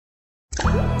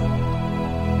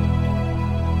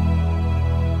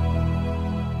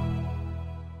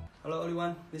Hello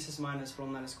everyone, this is Minus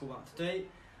from NiteScuba. Today,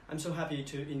 I'm so happy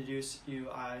to introduce you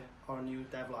our new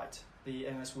dive light, the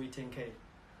NSV10K.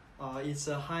 It's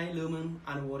a high lumen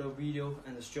underwater video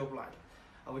and strobe light.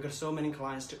 We got so many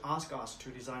clients to ask us to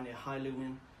design a high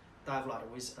lumen dive light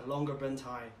with a longer burn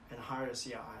time and higher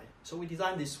CRI. So we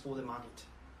designed this for the market.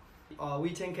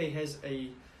 V10K has a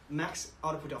max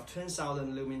output of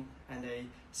 10000 lumen and a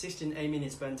 16.8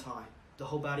 minutes burn time. The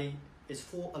whole body is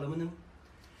full aluminum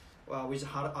with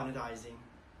hard anodizing.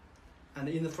 And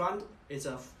in the front is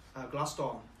a glass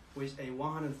dome with a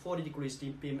 140 degrees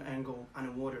deep beam angle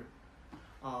underwater.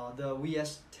 The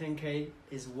VS10K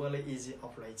is really easy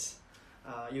operates.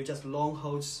 You just long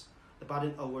hold the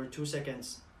button over 2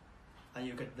 seconds and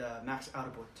you get the max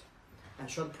output. And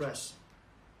short press,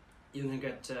 you can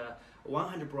get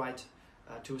 100 bright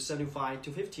to 75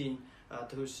 to 15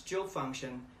 to strobe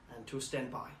function and to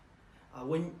standby.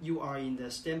 When you are in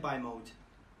the standby mode,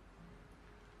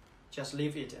 just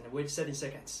leave it and wait 30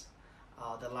 seconds.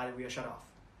 The light will shut off.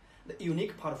 The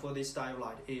unique part for this dive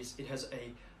light is it has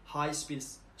a high-speed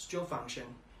strobe function.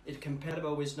 It's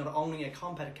compatible with not only a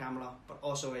compact camera but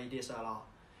also a DSLR.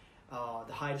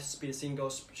 The high-speed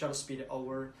single shutter speed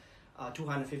over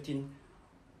 215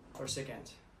 per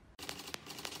second.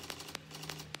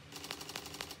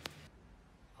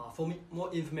 For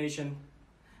more information,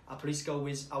 please go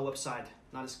with our website,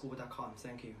 NiteScuba.com.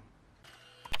 Thank you.